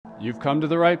You've come to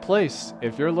the right place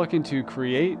if you're looking to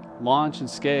create, launch, and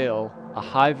scale a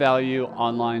high-value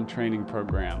online training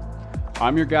program.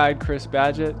 I'm your guide, Chris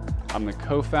Badgett. I'm the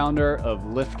co-founder of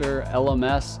Lifter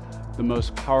LMS, the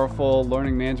most powerful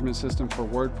learning management system for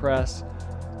WordPress.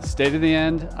 Stay to the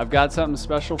end. I've got something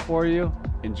special for you.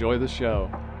 Enjoy the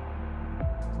show.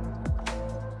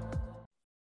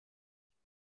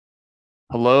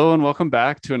 Hello and welcome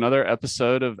back to another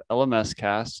episode of LMS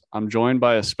Cast. I'm joined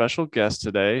by a special guest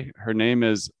today. Her name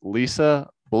is Lisa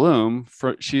Bloom.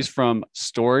 She's from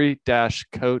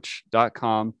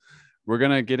story-coach.com. We're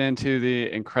going to get into the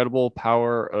incredible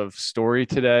power of story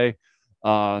today,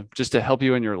 just to help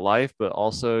you in your life, but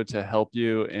also to help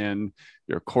you in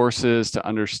your courses to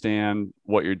understand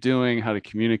what you're doing, how to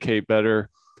communicate better.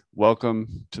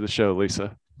 Welcome to the show,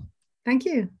 Lisa. Thank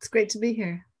you. It's great to be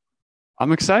here.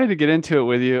 I'm excited to get into it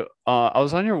with you. I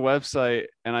was on your website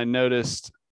and I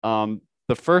noticed the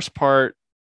first part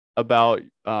about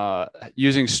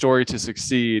using story to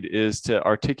succeed is to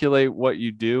articulate what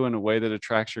you do in a way that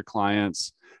attracts your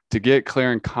clients, to get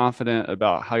clear and confident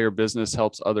about how your business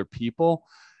helps other people,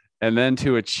 and then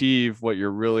to achieve what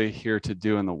you're really here to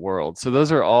do in the world. So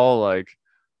those are all like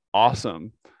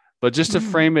awesome. But just to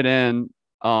frame it in,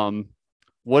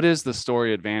 what is the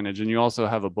story advantage? And you also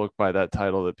have a book by that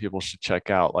title that people should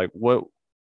check out. Like what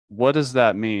does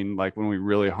that mean? Like when we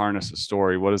really harness a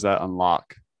story, what does that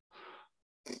unlock?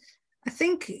 I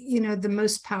think, the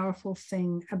most powerful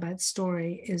thing about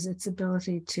story is its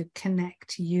ability to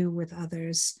connect you with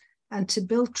others and to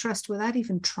build trust without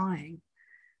even trying.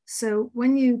 So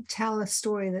when you tell a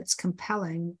story that's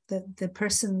compelling, that the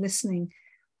person listening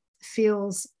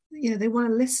feels they want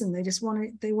to listen. They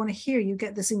want to hear. You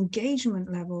get this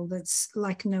engagement level that's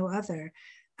like no other.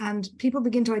 And people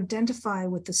begin to identify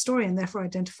with the story and therefore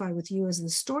identify with you as the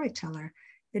storyteller.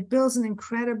 It builds an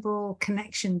incredible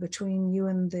connection between you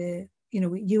and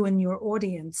you and your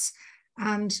audience.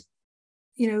 And,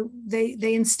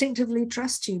 they instinctively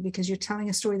trust you because you're telling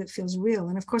a story that feels real.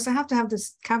 And of course, I have to have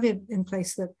this caveat in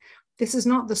place that this is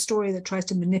not the story that tries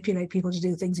to manipulate people to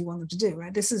do things you want them to do,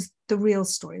 right? This is the real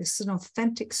story. This is an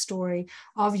authentic story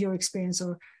of your experience,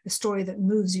 or a story that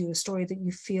moves you, a story that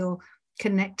you feel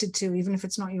connected to, even if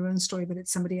it's not your own story, but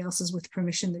it's somebody else's with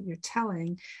permission that you're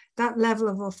telling. That level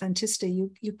of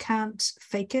authenticity, you can't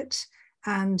fake it.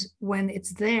 And when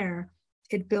it's there,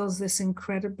 it builds this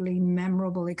incredibly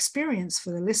memorable experience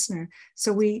for the listener.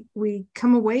 So we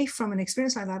come away from an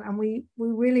experience like that and we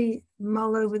really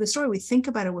mull over the story. We think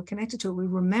about it, we're connected to it, we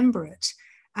remember it.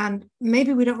 And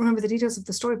maybe we don't remember the details of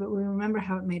the story, but we remember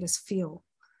how it made us feel.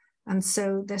 And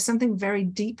so there's something very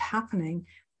deep happening.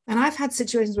 And I've had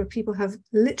situations where people have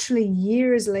literally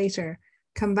years later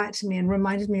come back to me and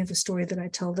reminded me of a story that I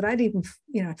told that I'd even,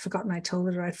 I'd forgotten I told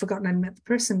it, or I'd forgotten I'd met the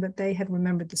person, but they had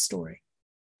remembered the story.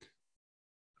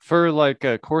 For like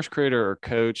a course creator or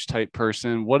coach type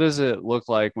person, what does it look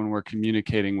like when we're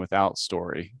communicating without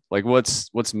story? Like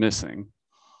what's missing?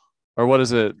 Or what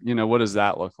does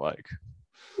that look like?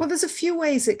 Well, there's a few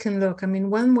ways it can look. I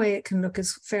mean, one way it can look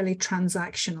is fairly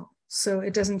transactional. So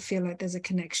it doesn't feel like there's a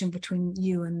connection between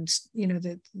you and,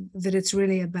 that it's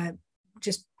really about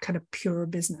just kind of pure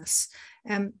business.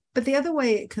 But the other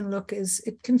way it can look is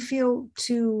it can feel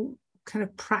too kind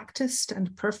of practiced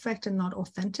and perfect and not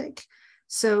authentic.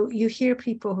 So you hear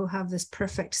people who have this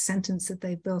perfect sentence that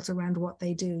they've built around what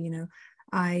they do.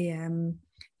 I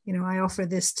offer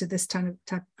this to this type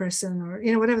of person, or,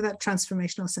 whatever that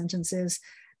transformational sentence is.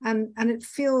 And it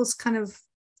feels kind of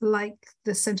like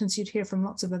the sentence you'd hear from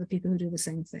lots of other people who do the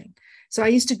same thing. So I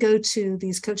used to go to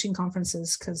these coaching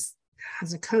conferences because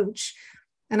as a coach,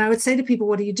 and I would say to people,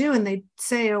 what do you do? And they'd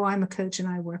say, oh, I'm a coach and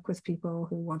I work with people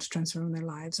who want to transform their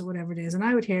lives, or whatever it is. And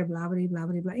I would hear blah, blah, blah,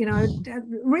 blah, blah.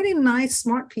 Really nice,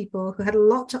 smart people who had a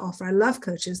lot to offer. I love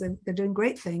coaches. They're doing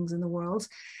great things in the world.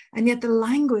 And yet the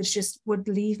language just would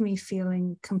leave me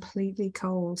feeling completely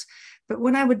cold. But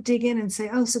when I would dig in and say,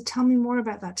 oh, so tell me more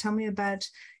about that. Tell me about,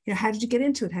 how did you get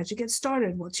into it? How did you get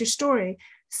started? What's your story?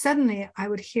 Suddenly I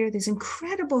would hear these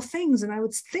incredible things. And I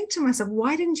would think to myself,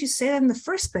 why didn't you say that in the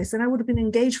first place? Then I would have been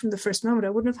engaged from the first moment. I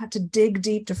wouldn't have had to dig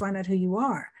deep to find out who you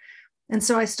are. And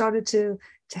so I started to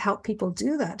help people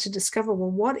do that, to discover,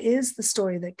 well, what is the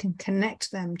story that can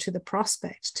connect them to the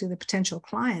prospect, to the potential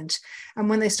client? And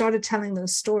when they started telling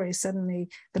those stories, suddenly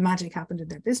the magic happened in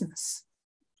their business.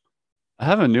 I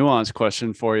have a nuanced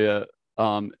question for you.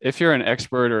 If you're an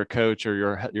expert or a coach,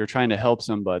 or you're trying to help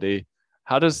somebody,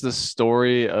 how does the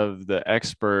story of the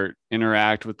expert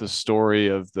interact with the story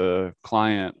of the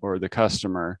client or the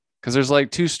customer? Because there's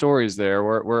like two stories there.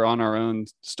 We're on our own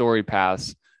story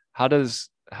paths. How does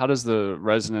the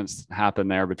resonance happen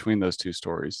there between those two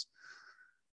stories?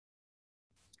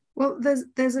 Well,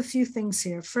 there's a few things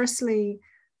here. Firstly,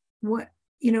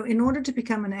 in order to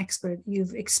become an expert,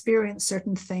 you've experienced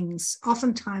certain things,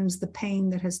 oftentimes the pain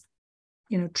that has,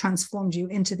 transformed you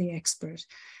into the expert.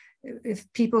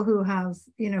 If people who have,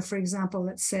 for example,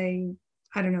 let's say,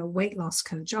 I don't know, weight loss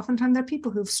coach, oftentimes they're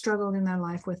people who've struggled in their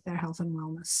life with their health and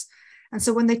wellness. And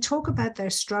so when they talk about their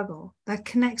struggle, that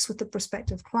connects with the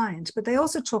prospective client, but they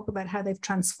also talk about how they've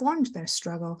transformed their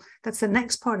struggle. That's the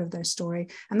next part of their story.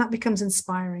 And that becomes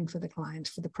inspiring for the client,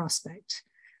 for the prospect.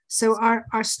 So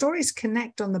our stories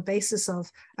connect on the basis of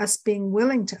us being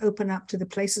willing to open up to the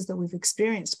places that we've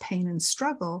experienced pain and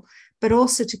struggle, but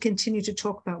also to continue to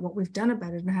talk about what we've done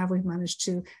about it and how we've managed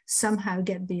to somehow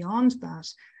get beyond that.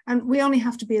 And we only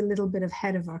have to be a little bit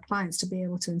ahead of our clients to be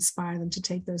able to inspire them to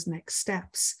take those next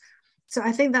steps. So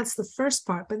I think that's the first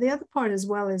part. But the other part as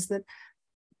well is that,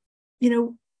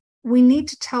 we need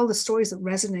to tell the stories that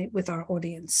resonate with our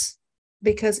audience,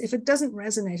 because if it doesn't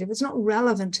resonate, if it's not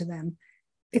relevant to them,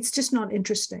 it's just not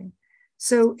interesting.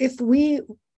 So if we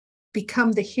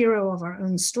become the hero of our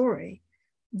own story,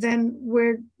 then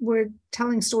we're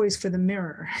telling stories for the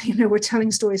mirror. We're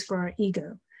telling stories for our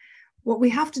ego. What we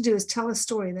have to do is tell a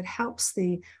story that helps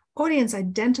the audience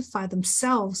identify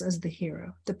themselves as the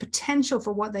hero, the potential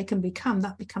for what they can become,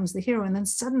 that becomes the hero. And then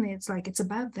suddenly it's like, it's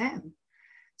about them.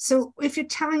 So if you're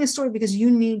telling a story because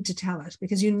you need to tell it,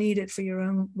 because you need it for your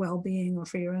own well-being or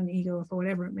for your own ego or for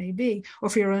whatever it may be, or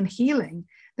for your own healing,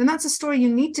 then that's a story you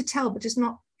need to tell, but just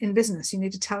not in business. You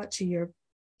need to tell it to your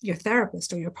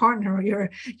therapist or your partner or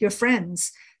your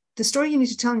friends. The story you need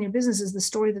to tell in your business is the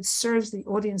story that serves the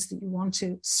audience that you want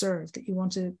to serve, that you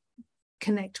want to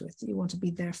connect with, that you want to be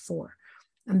there for.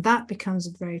 And that becomes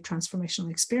a very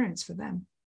transformational experience for them.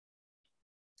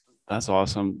 That's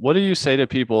awesome. What do you say to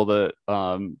people that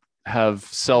have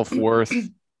self-worth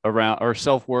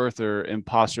or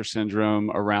imposter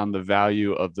syndrome around the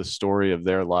value of the story of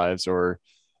their lives, or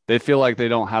they feel like they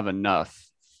don't have enough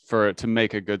for it to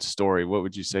make a good story? What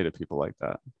would you say to people like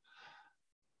that?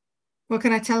 Well,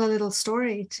 can I tell a little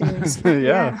story to explain?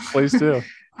 Yeah, please do.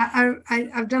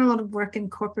 I've done a lot of work in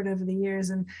corporate over the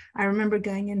years, and I remember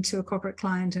going into a corporate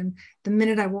client, and the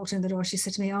minute I walked in the door, she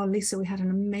said to me, "Oh, Lisa, we had an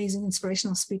amazing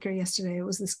inspirational speaker yesterday. It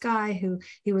was this guy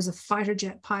he was a fighter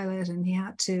jet pilot, and he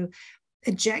had to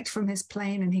eject from his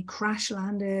plane, and he crash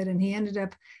landed, and he ended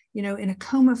up, in a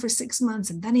coma for 6 months,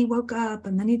 and then he woke up,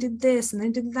 and then he did this, and then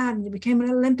he did that, and he became an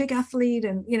Olympic athlete,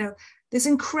 and this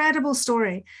incredible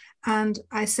story." And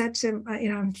I said to him,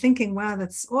 I'm thinking, wow,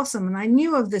 that's awesome. And I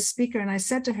knew of this speaker, and I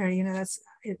said to her,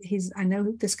 I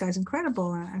know this guy's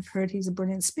incredible. I've heard he's a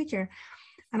brilliant speaker.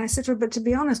 And I said to her, but to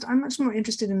be honest, I'm much more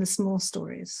interested in the small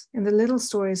stories, in the little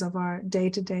stories of our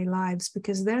day-to-day lives,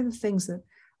 because they're the things that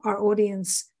our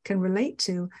audience can relate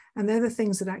to. And they're the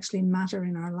things that actually matter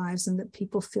in our lives and that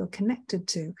people feel connected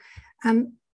to.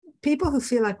 And people who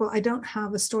feel like, well, I don't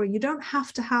have a story. You don't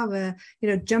have to have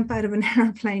jump out of an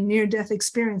airplane near-death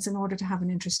experience in order to have an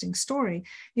interesting story.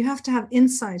 You have to have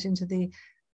insight into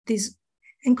these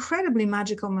incredibly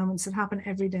magical moments that happen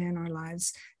every day in our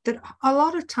lives that a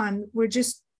lot of time we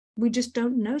just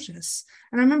don't notice.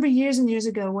 And I remember years and years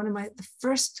ago, one of the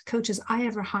first coaches I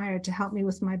ever hired to help me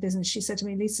with my business, she said to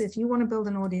me, "Lisa, if you want to build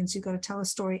an audience, you've got to tell a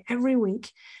story every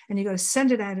week, and you've got to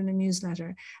send it out in a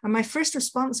newsletter." And my first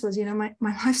response was, my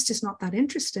life's just not that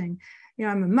interesting.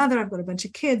 I'm a mother, I've got a bunch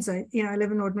of kids, I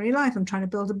live an ordinary life, I'm trying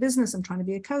to build a business, I'm trying to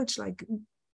be a coach,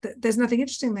 there's nothing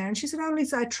interesting there. And she said, "Oh,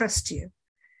 Lisa, I trust you."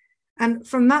 And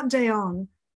from that day on,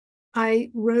 I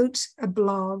wrote a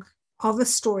blog of a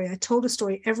story. I told a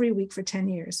story every week for 10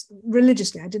 years,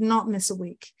 religiously. I did not miss a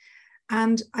week.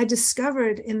 And I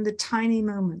discovered in the tiny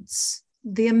moments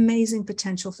the amazing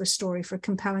potential for story, for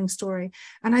compelling story.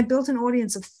 And I built an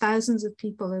audience of thousands of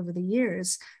people over the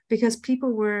years because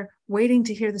people were waiting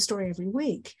to hear the story every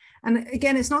week. And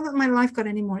again, it's not that my life got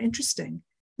any more interesting.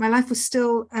 My life was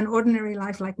still an ordinary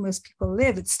life like most people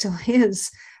live. It still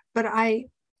is. But I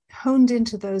honed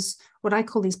into those, what I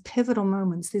call these pivotal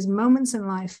moments, these moments in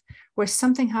life where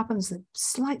something happens that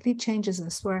slightly changes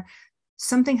us, where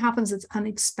something happens that's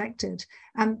unexpected,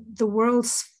 and the world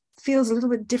feels a little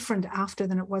bit different after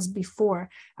than it was before.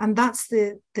 And that's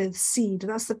the seed,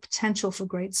 that's the potential for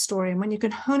great story. And when you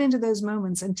can hone into those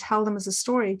moments and tell them as a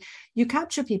story, you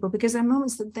capture people because they're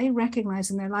moments that they recognize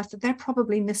in their life that they're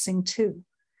probably missing too.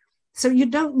 So you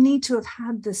don't need to have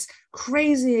had this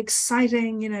crazy,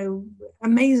 exciting,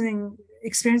 amazing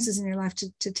experiences in your life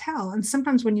to tell. And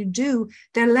sometimes when you do,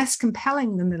 they're less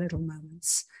compelling than the little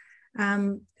moments.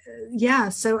 Yeah,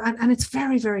 so and it's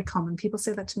very, very common. People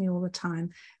say that to me all the time,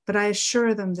 but I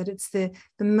assure them that it's the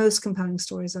most compelling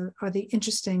stories are the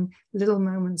interesting little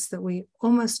moments that we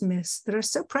almost miss, that are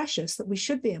so precious that we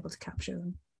should be able to capture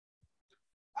them.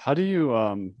 How do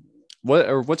you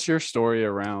what's your story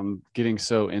around getting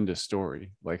so into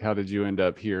story? Like, how did you end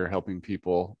up here helping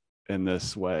people in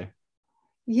this way?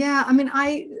 Yeah, I mean,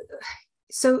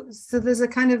 so there's a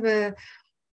kind of a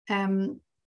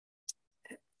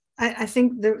I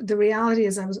think the reality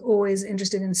is I was always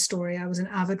interested in story. I was an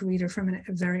avid reader from a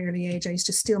very early age. I used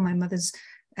to steal my mother's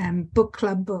book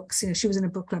club books. You know, she was in a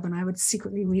book club and I would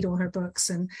secretly read all her books.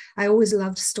 And I always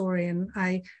loved story. And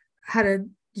I had a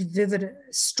vivid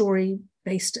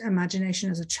story-based imagination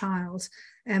as a child.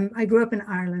 I grew up in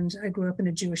Ireland. I grew up in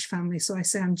a Jewish family. So I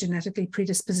say I'm genetically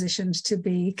predispositioned to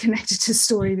be connected to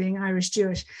story, being Irish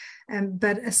Jewish.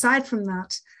 But aside from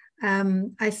that,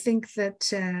 I think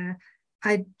that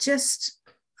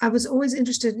I was always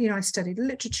interested, you know, I studied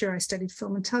literature, I studied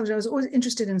film and television. I was always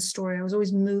interested in story. I was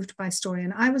always moved by story.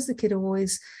 And I was the kid who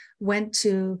always went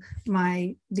to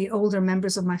the older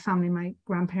members of my family, my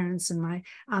grandparents and my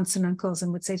aunts and uncles,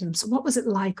 and would say to them, so what was it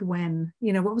like when,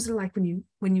 you know, what was it like when you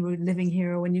were living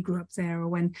here, or when you grew up there, or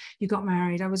when you got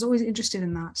married? I was always interested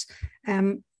in that.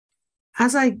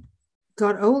 As I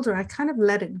got older, I kind of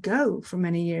let it go for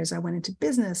many years. I went into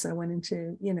business. I went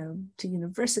into, you know, to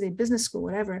university, business school,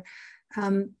 whatever.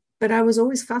 But I was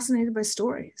always fascinated by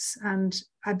stories. And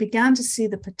I began to see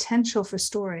the potential for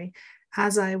story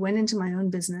as I went into my own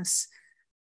business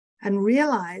and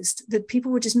realized that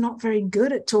people were just not very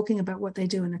good at talking about what they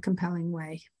do in a compelling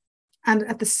way. And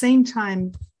at the same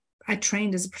time, I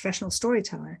trained as a professional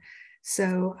storyteller.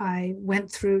 So I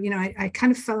went through, you know, I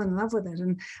kind of fell in love with it.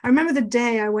 And I remember the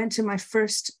day I went to my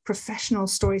first professional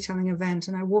storytelling event,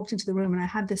 and I walked into the room and I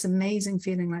had this amazing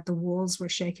feeling like the walls were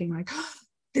shaking, like, oh,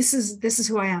 this is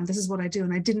who I am. This is what I do.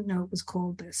 And I didn't know it was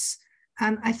called this.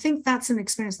 And I think that's an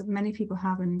experience that many people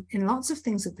have in lots of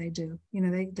things that they do. You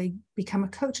know, they become a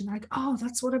coach and they're like, oh,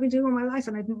 that's what I've been doing all my life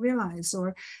and I didn't realize.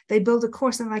 Or they build a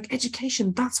course and they're like,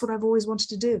 education, that's what I've always wanted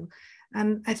to do.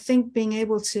 And I think being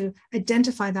able to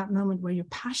identify that moment where you're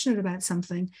passionate about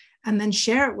something and then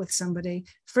share it with somebody,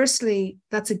 firstly,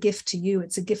 that's a gift to you.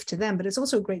 It's a gift to them, but it's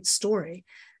also a great story.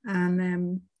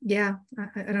 And yeah,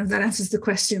 I don't know if that answers the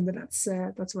question, but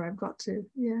that's where I've got to.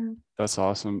 Yeah. That's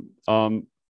awesome.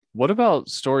 What about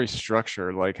story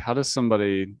structure? Like, how does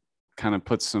somebody kind of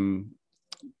put some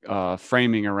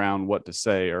framing around what to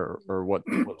say or what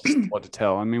to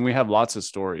tell? I mean, we have lots of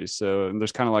stories. So, and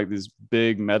there's kind of like these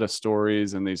big meta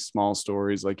stories and these small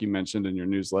stories, like you mentioned in your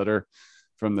newsletter,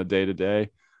 from the day to day.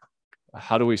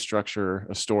 How do we structure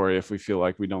a story if we feel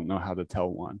like we don't know how to tell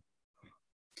one?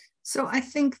 So I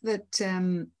think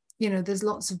that you know, there's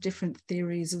lots of different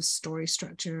theories of story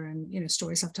structure, and, you know,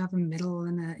 stories have to have a middle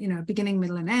and a, you know, beginning,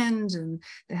 middle and end, and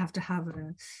they have to have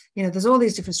a, you know, there's all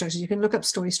these different structures. You can look up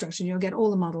story structure and you'll get all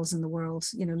the models in the world,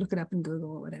 you know, look it up in Google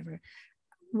or whatever.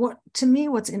 To me,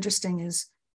 what's interesting is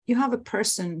you have a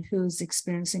person who's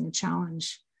experiencing a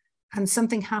challenge and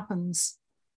something happens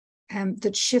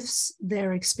that shifts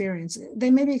their experience.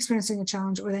 They may be experiencing a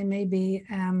challenge, or they may be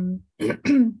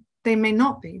they may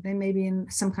not be. They may be in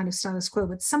some kind of status quo,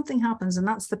 but something happens, and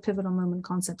that's the pivotal moment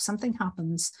concept. Something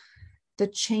happens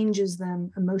that changes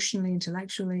them emotionally,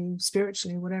 intellectually,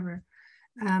 spiritually, whatever.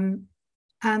 And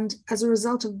as a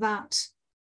result of that,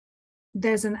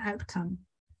 there's an outcome,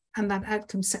 and that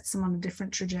outcome sets them on a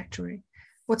different trajectory.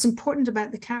 What's important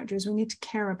about the characters, we need to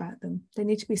care about them. They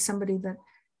need to be somebody that,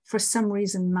 for some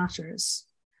reason, matters.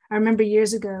 I remember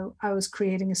years ago, I was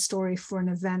creating a story for an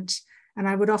event, and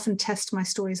I would often test my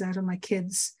stories out on my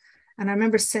kids. And I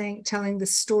remember telling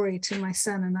this story to my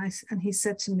son, and he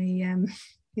said to me,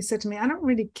 I don't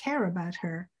really care about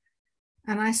her.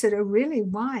 And I said, oh, really?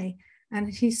 Why? And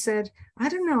he said, I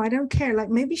don't know. I don't care. Like,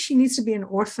 maybe she needs to be an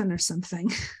orphan or something.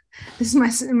 This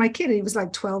is my kid. He was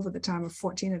like 12 at the time, or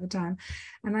 14 at the time.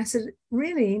 And I said,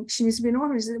 really? She needs to be an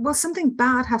orphan? He said, well, something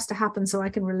bad has to happen so I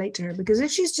can relate to her. Because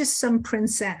if she's just some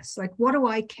princess, like, what do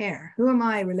I care? Who am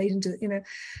I relating to? You know?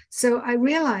 So I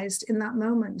realized in that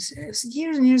moment, it was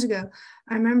years and years ago,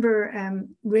 I remember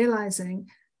realizing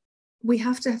we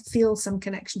have to feel some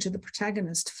connection to the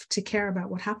protagonist to care about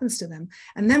what happens to them.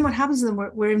 And then what happens to them,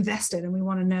 we're invested and we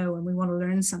want to know and we want to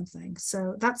learn something.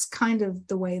 So that's kind of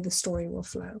the way the story will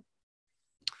flow.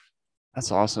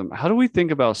 That's awesome. How do we think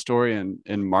about story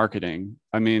in marketing?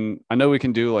 I mean, I know we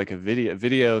can do like a video.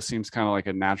 Video seems kind of like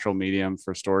a natural medium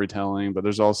for storytelling, but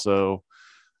there's also,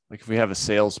 like, if we have a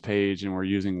sales page and we're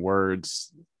using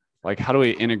words, like, how do we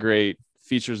integrate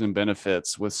features and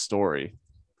benefits with story?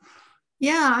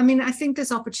 Yeah, I mean, I think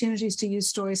there's opportunities to use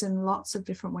stories in lots of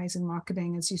different ways in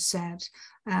marketing, as you said,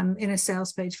 in a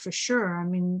sales page for sure. I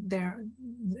mean, they're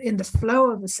in the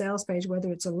flow of the sales page,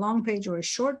 whether it's a long page or a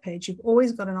short page, you've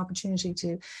always got an opportunity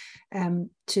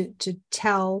to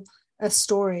tell a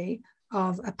story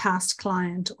of a past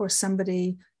client or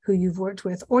somebody who you've worked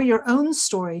with, or your own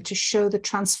story to show the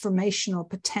transformational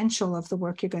potential of the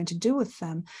work you're going to do with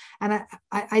them. And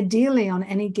ideally, on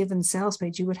any given sales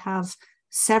page, you would have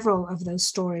several of those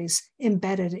stories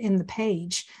embedded in the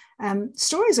page.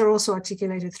 Stories are also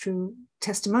articulated through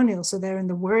testimonials. So they're in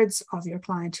the words of your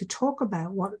client who talk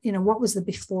about what was the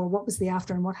before, what was the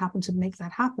after, and what happened to make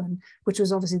that happen, which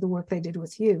was obviously the work they did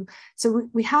with you. So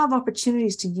we have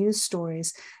opportunities to use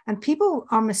stories, and people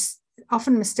are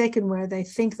often mistaken where they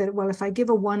think that, well, if I give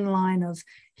a one line of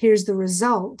here's the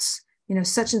results,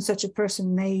 such and such a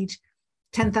person made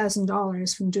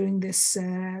 $10,000 from doing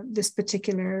this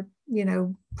particular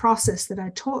process that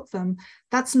I taught them,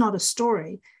 that's not a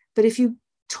story. But if you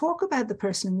talk about the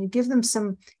person and you give them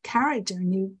some character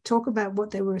and you talk about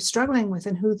what they were struggling with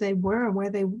and who they were and where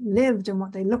they lived and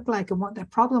what they looked like and what their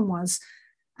problem was,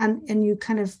 and you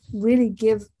kind of really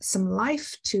give some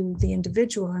life to the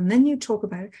individual, and then you talk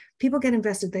about it, people get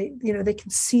invested. They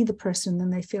can see the person, and then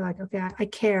they feel like, okay, I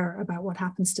care about what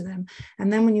happens to them.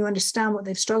 And then when you understand what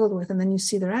they've struggled with, and then you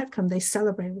see their outcome, they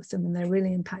celebrate with them, and they're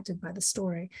really impacted by the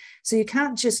story. So you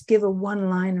can't just give a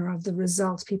one-liner of the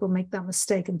results. People make that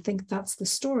mistake and think that's the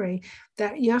story.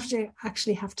 That you have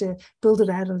to build it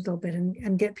out a little bit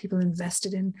and get people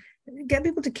invested in, get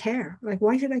people to care. Like,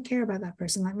 why should I care about that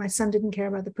person? Like, my son didn't care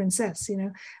about the princess,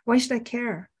 why should I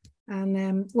care?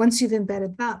 And once you've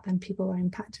embedded that, then people are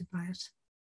impacted by it.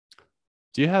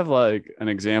 Do you have like an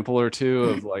example or two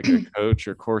of like a coach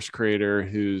or course creator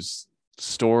whose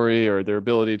story or their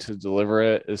ability to deliver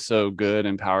it is so good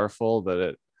and powerful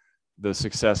that the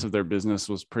success of their business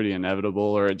was pretty inevitable,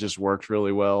 or it just worked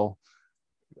really well?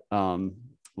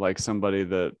 Like somebody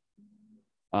that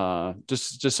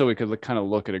just so we could kind of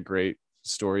look at a great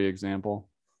story example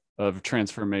of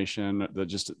transformation that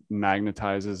just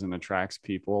magnetizes and attracts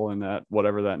people in that,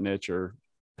 whatever that niche or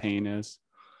pain is.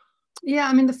 Yeah,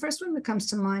 I mean, the first one that comes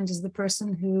to mind is the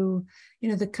person who,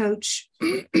 the coach,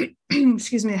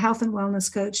 excuse me, a health and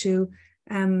wellness coach who,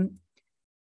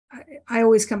 I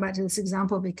always come back to this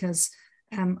example because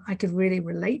I could really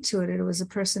relate to it. It was a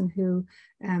person who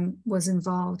was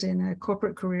involved in a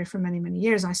corporate career for many, many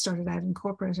years. I started out in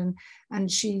corporate,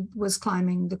 and she was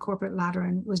climbing the corporate ladder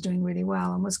and was doing really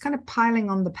well and was kind of piling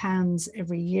on the pounds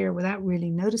every year without really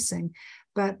noticing.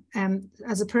 But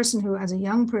as a person who, as a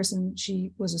young person,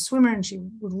 she was a swimmer and she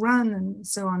would run and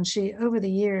so on. She, over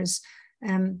the years,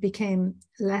 became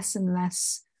less and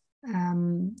less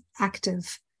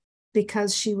active,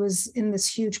 because she was in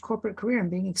this huge corporate career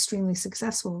and being extremely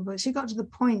successful. But she got to the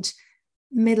point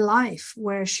midlife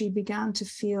where she began to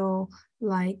feel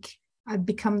like, I've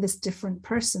become this different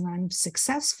person. I'm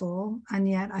successful, and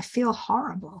yet I feel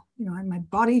horrible. My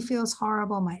body feels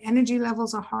horrible. My energy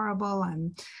levels are horrible.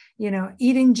 I'm,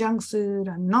 eating junk food.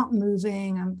 I'm not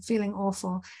moving. I'm feeling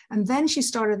awful. And then she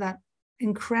started that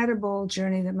incredible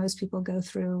journey that most people go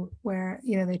through, where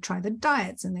they try the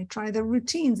diets and they try the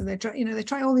routines and they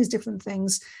try all these different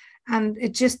things, and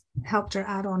it just helped her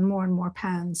add on more and more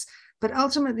pounds. But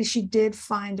ultimately she did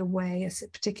find a way, a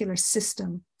particular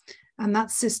system, and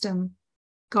that system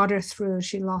got her through.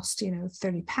 She lost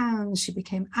 30 pounds. She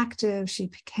became active. She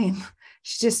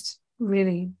just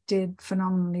really did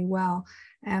phenomenally well,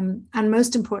 and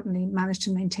most importantly managed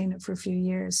to maintain it for a few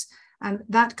years. And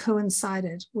that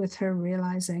coincided with her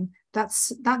realizing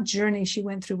that journey she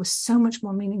went through was so much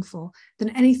more meaningful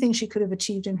than anything she could have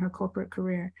achieved in her corporate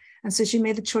career. And so she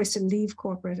made the choice to leave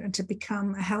corporate and to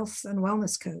become a health and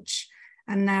wellness coach,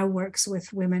 and now works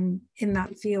with women in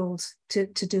that field to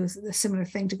do a similar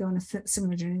thing, to go on a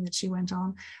similar journey that she went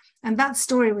on. And that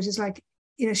story, which is like,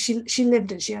 she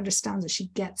lived it, she understands it, she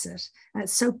gets it. And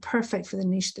it's so perfect for the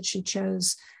niche that she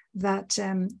chose, that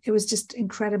it was just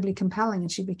incredibly compelling,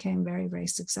 and she became very, very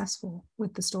successful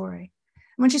with the story.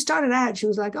 And when she started out, she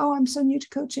was like, oh, I'm so new to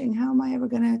coaching. How am I ever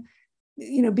going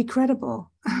to, be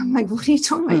credible? I'm like, what are you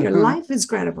talking about? Your life is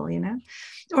credible,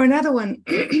 Or another one,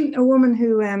 a woman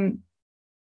who,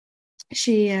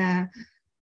 she had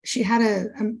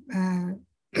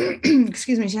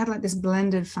excuse me, she had like this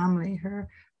blended family. Her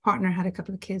partner had a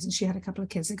couple of kids and she had a couple of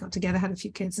kids. They got together, had a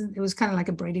few kids, and it was kind of like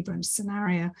a Brady Bunch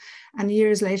scenario. And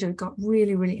years later got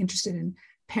really, really interested in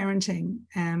parenting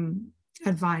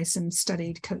advice and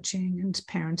studied coaching and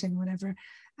parenting, whatever.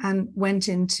 and went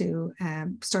into,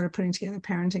 started putting together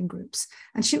parenting groups.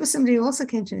 And she was somebody who also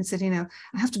came to me and said,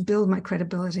 I have to build my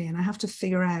credibility and I have to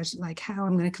figure out like how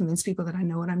I'm going to convince people that I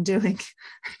know what I'm doing.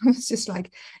 It's just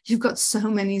like, you've got so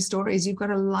many stories. You've got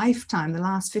a lifetime, the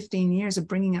last 15 years of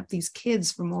bringing up these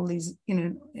kids from all these,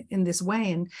 in this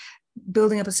way, and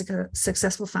building up a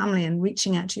successful family and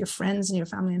reaching out to your friends and your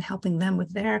family and helping them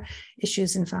with their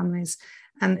issues in families.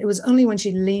 And it was only when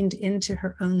she leaned into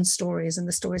her own stories and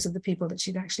the stories of the people that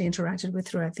she'd actually interacted with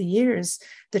throughout the years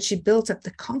that she built up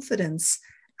the confidence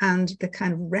and the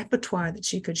kind of repertoire that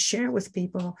she could share with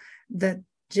people, that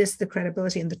just the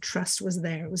credibility and the trust was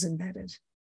there. It was embedded.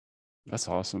 That's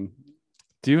awesome.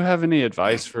 Do you have any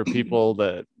advice for people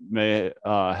that may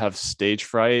have stage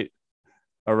fright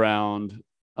around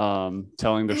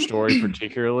telling their story,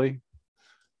 particularly,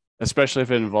 especially if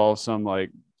it involves some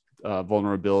like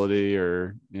vulnerability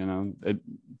or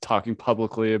talking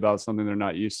publicly about something they're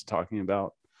not used to talking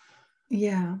about?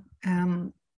 Yeah.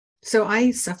 So I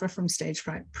suffer from stage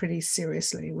fright pretty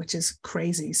seriously, which is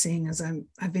crazy, seeing as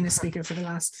I've been a speaker for the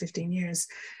last 15 years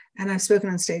and I've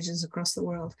spoken on stages across the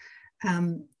world,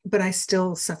 but I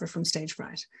still suffer from stage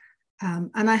fright.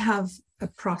 And I have a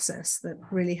process that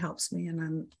really helps me,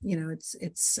 and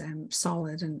it's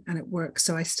solid and it works.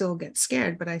 So I still get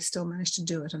scared, but I still manage to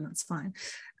do it, and that's fine.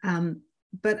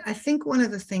 But I think one of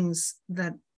the things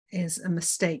that is a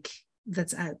mistake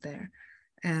that's out there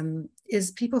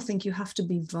is people think you have to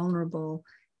be vulnerable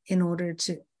in order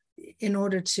to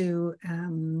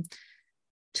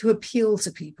appeal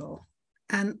to people.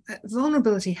 And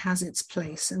vulnerability has its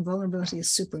place, and vulnerability is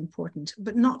super important,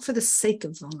 but not for the sake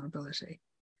of vulnerability.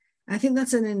 I think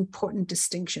that's an important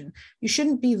distinction. You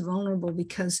shouldn't be vulnerable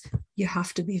because you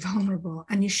have to be vulnerable,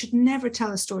 and you should never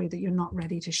tell a story that you're not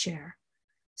ready to share.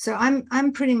 So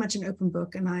I'm pretty much an open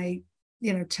book, and I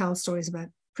tell stories about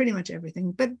pretty much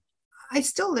everything, but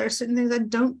there are certain things I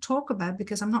don't talk about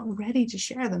because I'm not ready to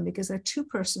share them because they're too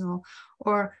personal,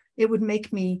 or it would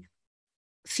make me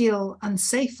feel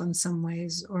unsafe in some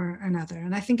ways or another.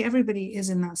 And I think everybody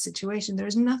is in that situation.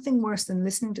 There's nothing worse than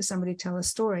listening to somebody tell a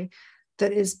story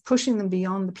that is pushing them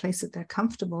beyond the place that they're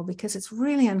comfortable, because it's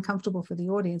really uncomfortable for the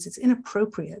audience. It's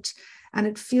inappropriate and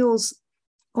it feels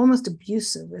almost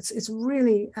abusive. It's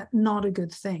really not a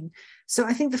good thing. So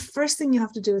I think the first thing you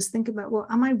have to do is think about, well,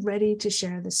 am I ready to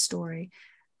share this story?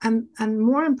 And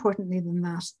more importantly than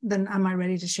that, am I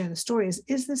ready to share the story,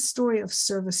 is this story of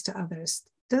service to others?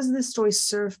 Does this story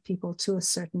serve people to a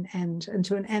certain end, and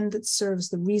to an end that serves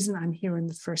the reason I'm here in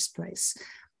the first place?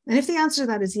 And if the answer to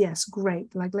that is yes,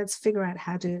 great. Like, let's figure out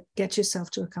how to get yourself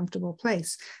to a comfortable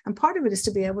place. And part of it is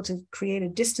to be able to create a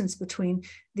distance between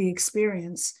the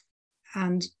experience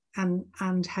and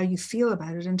how you feel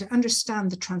about it, and to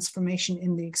understand the transformation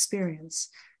in the experience.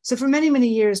 So for many, many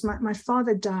years, my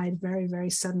father died very, very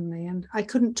suddenly, and I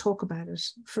couldn't talk about it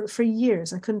for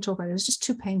years. I couldn't talk about it. It was just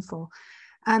too painful.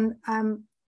 And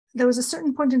there was a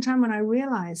certain point in time when I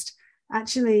realized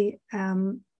actually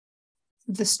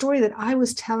the story that I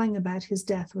was telling about his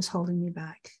death was holding me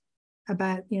back,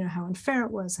 about how unfair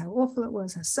it was, how awful it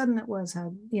was, how sudden it was,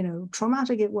 how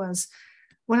traumatic it was.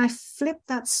 When I flipped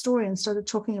that story and started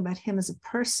talking about him as a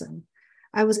person,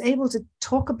 I was able to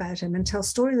talk about him and tell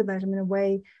stories about him in a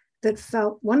way that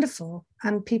felt wonderful.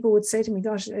 And people would say to me,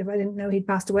 gosh, if I didn't know he'd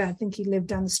passed away, I'd think he lived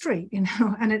down the street,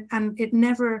 and it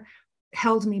never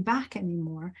held me back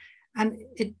anymore. And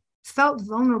it felt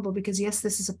vulnerable because, yes,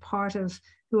 this is a part of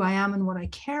who I am and what I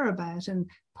care about, and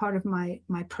part of my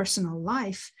personal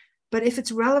life. But if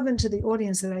it's relevant to the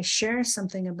audience that I share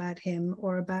something about him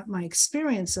or about my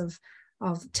experience of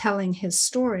telling his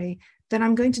story, then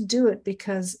I'm going to do it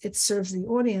because it serves the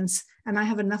audience, and I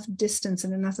have enough distance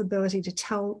and enough ability to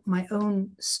tell my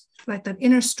own, like that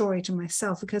inner story to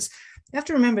myself. Because you have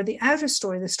to remember, the outer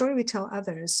story, the story we tell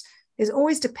others, is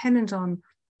always dependent on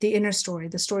the inner story,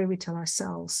 the story we tell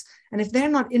ourselves. And if they're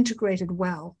not integrated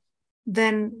well,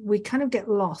 then we kind of get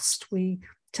lost. We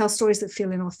tell stories that feel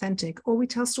inauthentic, or we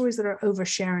tell stories that are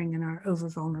oversharing and are over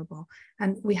vulnerable.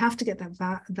 And we have to get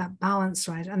that balance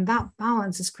right. And that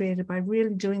balance is created by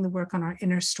really doing the work on our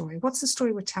inner story. What's the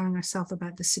story we're telling ourselves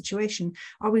about this situation?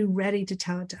 Are we ready to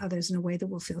tell it to others in a way that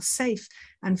will feel safe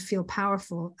and feel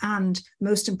powerful, and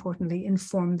most importantly,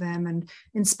 inform them and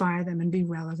inspire them and be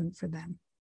relevant for them?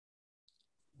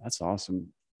 That's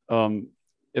awesome.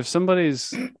 If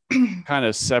somebody's kind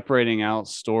of separating out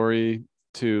story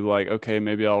to like, okay,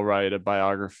 maybe I'll write a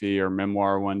biography or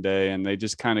memoir one day, and they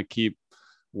just kind of keep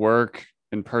work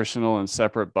and personal in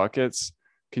separate buckets,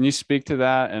 can you speak to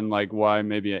that and like why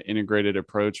maybe an integrated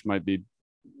approach might be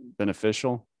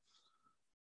beneficial?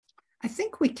 I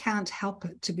think we can't help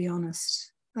it, to be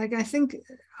honest. Like, I think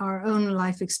our own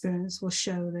life experience will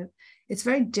show that it's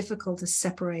very difficult to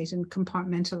separate and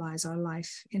compartmentalize our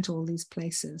life into all these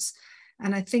places.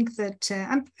 And I think that,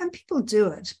 and people do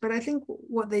it, but I think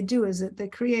what they do is that they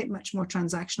create much more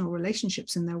transactional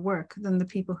relationships in their work than the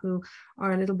people who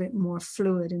are a little bit more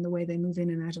fluid in the way they move in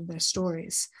and out of their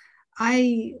stories.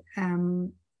 I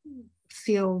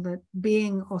feel that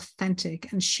being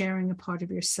authentic and sharing a part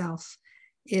of yourself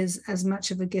is as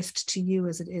much of a gift to you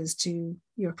as it is to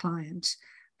your client,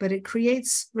 but it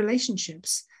creates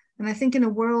relationships. And I think in a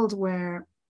world where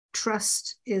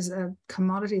trust is a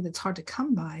commodity that's hard to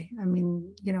come by. I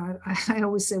mean, you know, I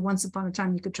always say once upon a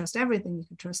time you could trust everything. You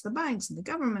could trust the banks and the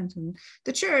government and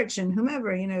the church and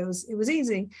whomever, you know, it was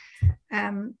easy.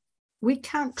 We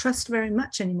can't trust very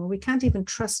much anymore. We can't even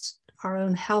trust our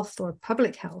own health or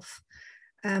public health.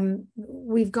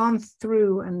 We've gone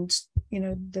through, and, you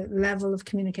know, the level of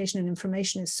communication and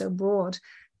information is so broad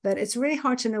that it's really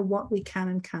hard to know what we can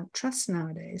and can't trust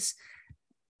nowadays.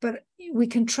 But we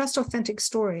can trust authentic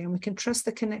story, and we can trust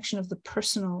the connection of the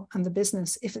personal and the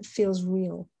business if it feels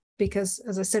real. Because,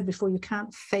 as I said before, you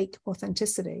can't fake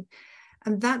authenticity.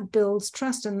 And that builds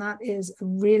trust, and that is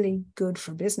really good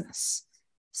for business.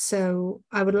 So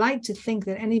I would like to think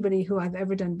that anybody who I've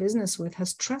ever done business with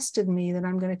has trusted me that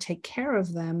I'm going to take care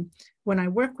of them when I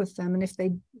work with them. And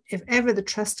if ever the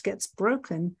trust gets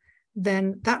broken,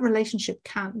 then that relationship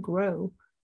can't grow.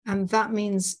 And that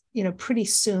means, you know, pretty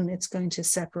soon it's going to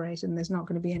separate and there's not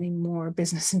going to be any more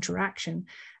business interaction.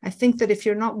 I think that if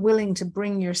you're not willing to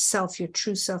bring yourself, your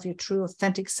true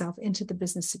authentic self into the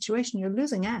business situation, you're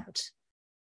losing out.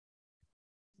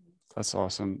 That's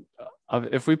awesome.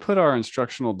 If we put our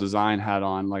instructional design hat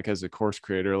on, like as a course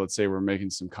creator, let's say we're making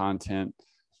some content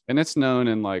and it's known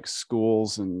in like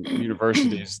schools and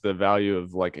universities, the value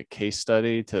of like a case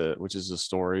study which is a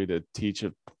story to teach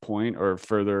a point or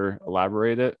further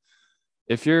elaborate it.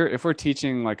 If we're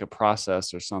teaching like a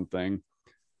process or something,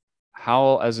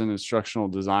 how, as an instructional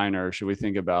designer, should we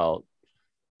think about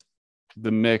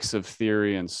the mix of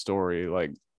theory and story,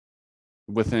 like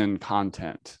within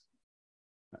content?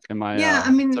 I mean,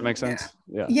 does that make sense?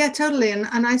 Yeah, totally. And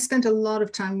I spent a lot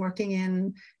of time working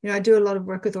in, you know, I do a lot of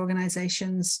work with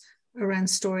organizations around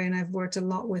story, and I've worked a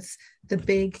lot with the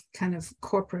big kind of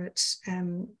corporate,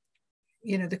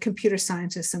 you know, the computer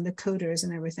scientists and the coders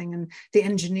and everything, and the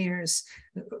engineers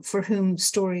for whom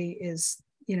story is,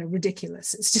 you know,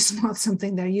 ridiculous. It's just not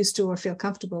something they're used to or feel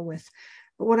comfortable with.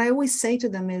 But what I always say to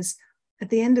them is, at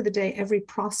the end of the day, every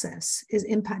process is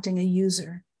impacting a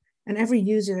user. And every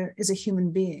user is a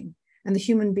human being, and the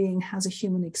human being has a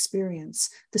human experience.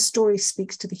 The story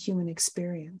speaks to the human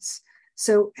experience.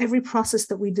 So every process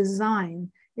that we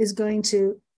design is going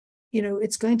to, you know,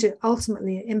 it's going to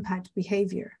ultimately impact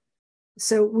behavior.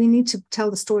 So we need to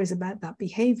tell the stories about that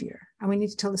behavior, and we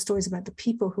need to tell the stories about the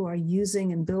people who are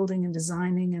using and building and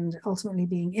designing and ultimately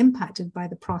being impacted by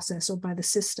the process or by the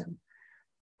system.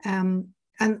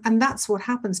 And that's what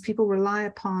happens. People rely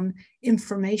upon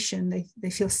information. They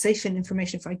feel safe in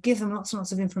information. If I give them lots and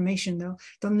lots of information,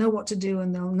 they'll know what to do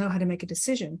and they'll know how to make a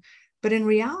decision. But in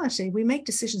reality, we make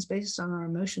decisions based on our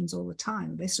emotions all the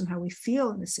time, based on how we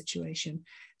feel in a situation.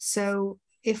 So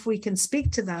if we can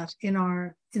speak to that in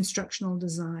our instructional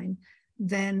design,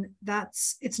 then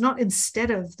it's not instead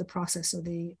of the process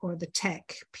or the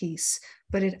tech piece,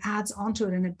 but it adds onto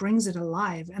it and it brings it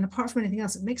alive. And apart from anything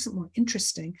else, it makes it more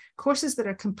interesting. Courses that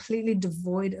are completely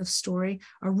devoid of story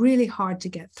are really hard to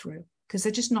get through because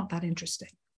they're just not that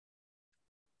interesting.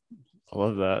 I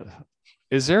love that.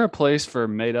 Is there a place for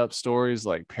made up stories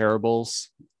like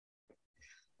parables?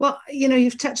 Well, you know,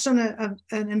 you've touched on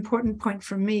an important point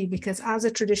for me, because as a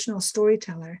traditional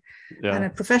storyteller and a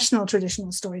professional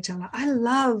traditional storyteller, I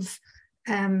love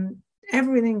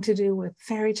everything to do with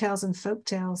fairy tales and folk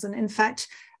tales. And in fact,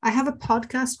 I have a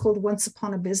podcast called Once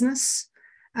Upon a Business.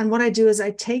 And what I do is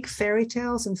I take fairy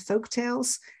tales and folk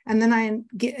tales, and then I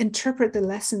interpret the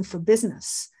lesson for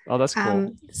business. Oh, that's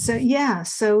cool.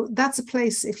 So that's a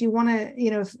place, if you want to, you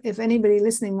know, if anybody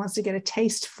listening wants to get a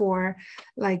taste for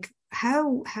like,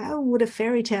 how would a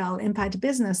fairy tale impact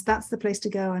business? That's the place to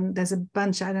go. And there's a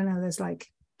bunch, I don't know, there's like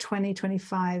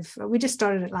 25, we just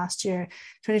started it last year,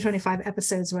 25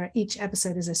 episodes where each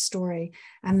episode is a story.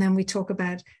 And then we talk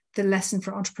about the lesson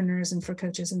for entrepreneurs and for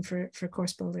coaches and for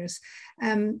course builders.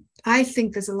 I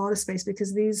think there's a lot of space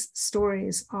because these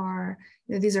stories are,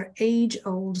 you know, these are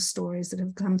age-old stories that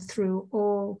have come through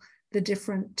all the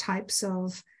different types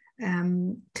of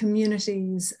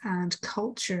communities and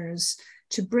cultures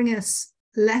to bring us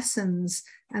lessons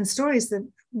and stories that,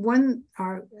 one,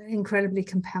 are incredibly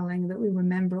compelling, that we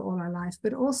remember all our life,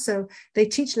 but also they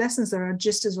teach lessons that are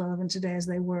just as relevant today as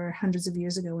they were hundreds of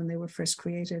years ago when they were first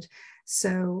created.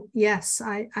 So yes,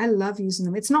 I love using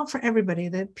them. It's not for everybody.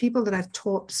 The people that I've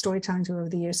taught storytelling to over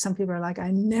the years, some people are like,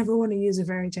 I never want to use a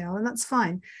fairy tale, and that's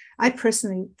fine. I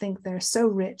personally think they're so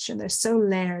rich and they're so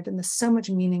layered and there's so much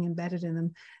meaning embedded in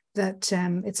them that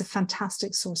it's a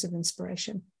fantastic source of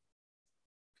inspiration.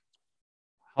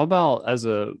 How about as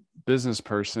a business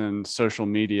person, social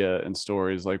media and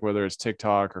stories, like whether it's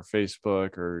TikTok or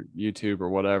Facebook or YouTube or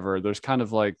whatever, there's kind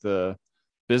of like the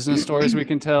business stories we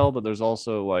can tell, but there's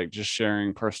also like just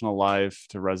sharing personal life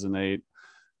to resonate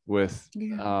with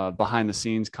behind the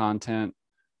scenes content.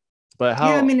 But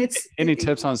how, any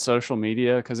tips on social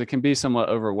media? Because it can be somewhat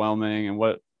overwhelming, and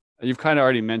what you've kind of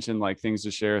already mentioned, like things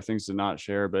to share, things to not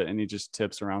share, but any just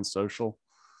tips around social?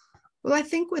 Well, I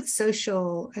think with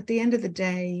social, at the end of the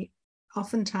day,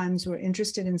 oftentimes we're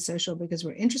interested in social because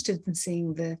we're interested in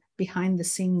seeing the behind the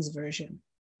scenes version,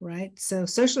 right? So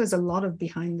social is a lot of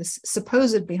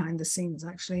supposed behind the scenes,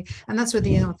 actually. And that's where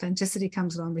the inauthenticity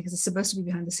comes along, because it's supposed to be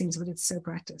behind the scenes, but it's so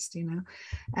practiced,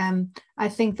 I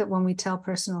think that when we tell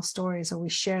personal stories or we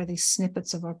share these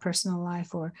snippets of our personal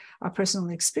life or our personal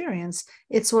experience,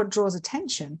 it's what draws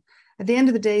attention. At the end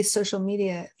of the day, social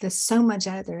media, there's so much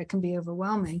out there, it can be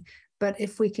overwhelming. But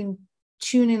if we can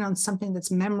tune in on something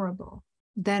that's memorable,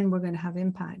 then we're going to have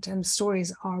impact. And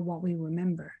stories are what we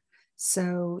remember.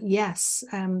 So yes,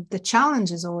 the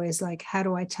challenge is always like, how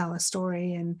do I tell a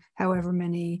story in however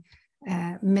many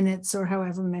minutes or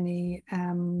however many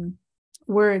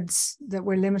words that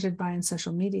we're limited by in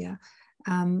social media?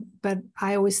 But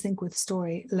I always think with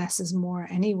story, less is more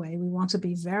anyway. We want to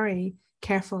be very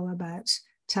careful about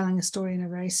telling a story in a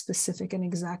very specific and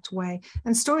exact way.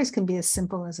 And stories can be as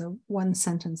simple as one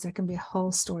sentence. There can be a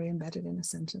whole story embedded in a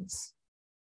sentence.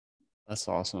 That's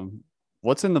awesome.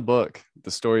 What's in the book,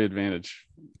 The Story Advantage?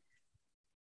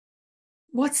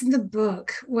 What's in the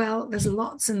book? Well, there's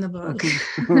lots in the book.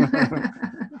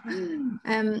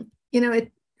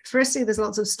 Firstly, there's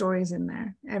lots of stories in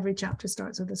there. Every chapter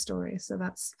starts with a story, so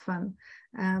that's fun.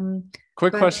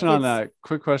 Quick question on that.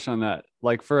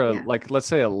 Like like let's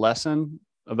say a lesson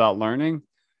about learning,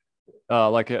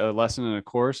 like a lesson in a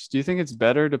course, do you think it's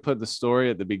better to put the story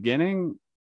at the beginning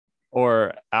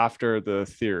or after the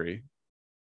theory?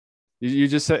 You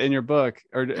just said in your book,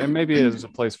 and maybe there's a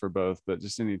place for both, but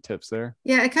just any tips there?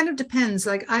 Yeah, it kind of depends.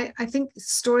 Like I think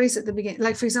stories at the beginning,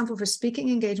 like for example, for speaking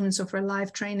engagements or for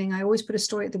live training, I always put a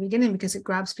story at the beginning because it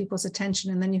grabs people's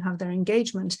attention, and then you have their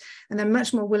engagement, and they're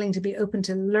much more willing to be open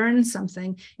to learn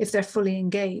something if they're fully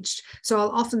engaged. So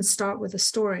I'll often start with a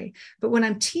story. But when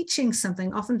I'm teaching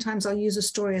something, oftentimes I'll use a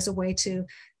story as a way to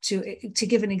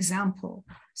give an example,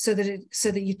 so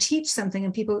that you teach something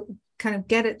and people kind of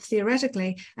get it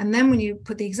theoretically, and then when you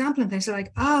put the example in place, they're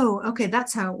like, oh, okay,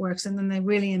 that's how it works, and then they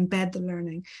really embed the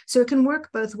learning. So it can work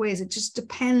both ways. It just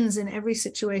depends in every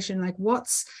situation, like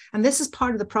and this is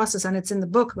part of the process, and it's in the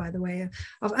book, by the way,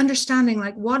 of understanding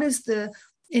like what is the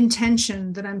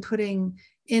intention that I'm putting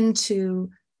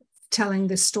into telling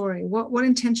this story. What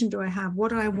intention do I have? What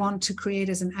do I want to create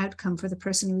as an outcome for the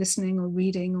person listening or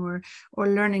reading or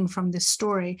learning from this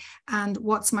story? And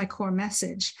what's my core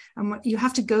message? And what you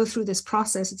have to go through this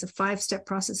process. It's a 5-step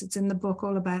process. It's in the book,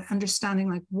 all about understanding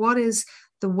like what is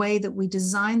the way that we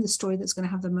design the story that's going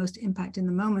to have the most impact in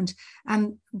the moment.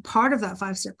 And part of that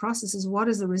 5-step process is, what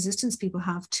is the resistance people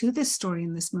have to this story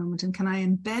in this moment? And can I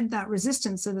embed that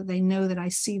resistance so that they know that I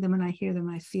see them and I hear them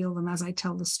and I feel them as I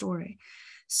tell the story?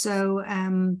 So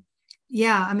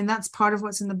that's part of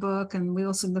what's in the book. And we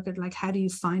also look at like, how do you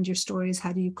find your stories?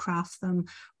 How do you craft them?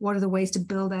 What are the ways to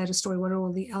build out a story? What are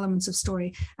all the elements of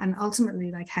story? And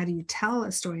ultimately, like, how do you tell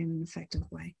a story in an effective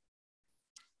way?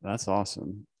 That's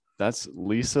awesome. That's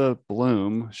Lisa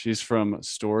Bloom. She's from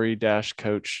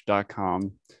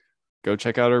story-coach.com. Go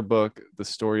check out her book, The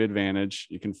Story Advantage.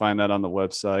 You can find that on the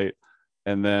website.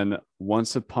 And then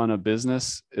Once Upon a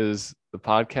Business is the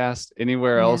podcast.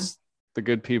 Anywhere else the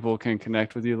good people can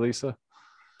connect with you, Lisa?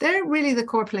 They're really the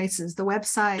core places: the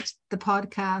website, the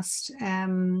podcast,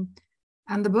 and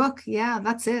the book. Yeah,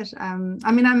 that's it. I'm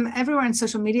everywhere in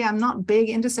social media. I'm not big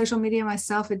into social media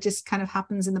myself. It just kind of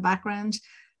happens in the background.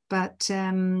 But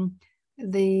all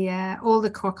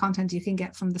the core content you can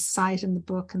get from the site and the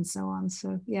book and so on.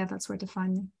 So yeah, that's where to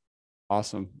find me.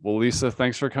 Awesome. Well, Lisa,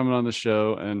 thanks for coming on the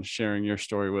show and sharing your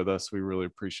story with us. We really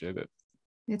appreciate it.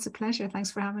 It's a pleasure. Thanks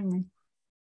for having me.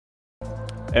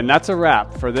 And that's a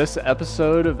wrap for this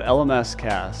episode of LMS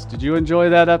Cast. Did you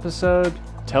enjoy that episode?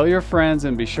 Tell your friends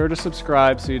and be sure to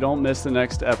subscribe so you don't miss the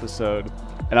next episode.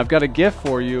 And I've got a gift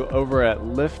for you over at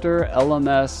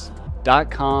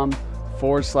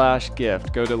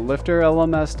lifterlms.com/gift. Go to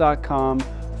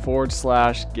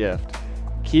lifterlms.com/gift.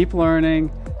 Keep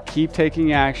learning, keep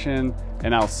taking action,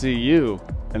 and I'll see you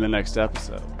in the next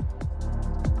episode.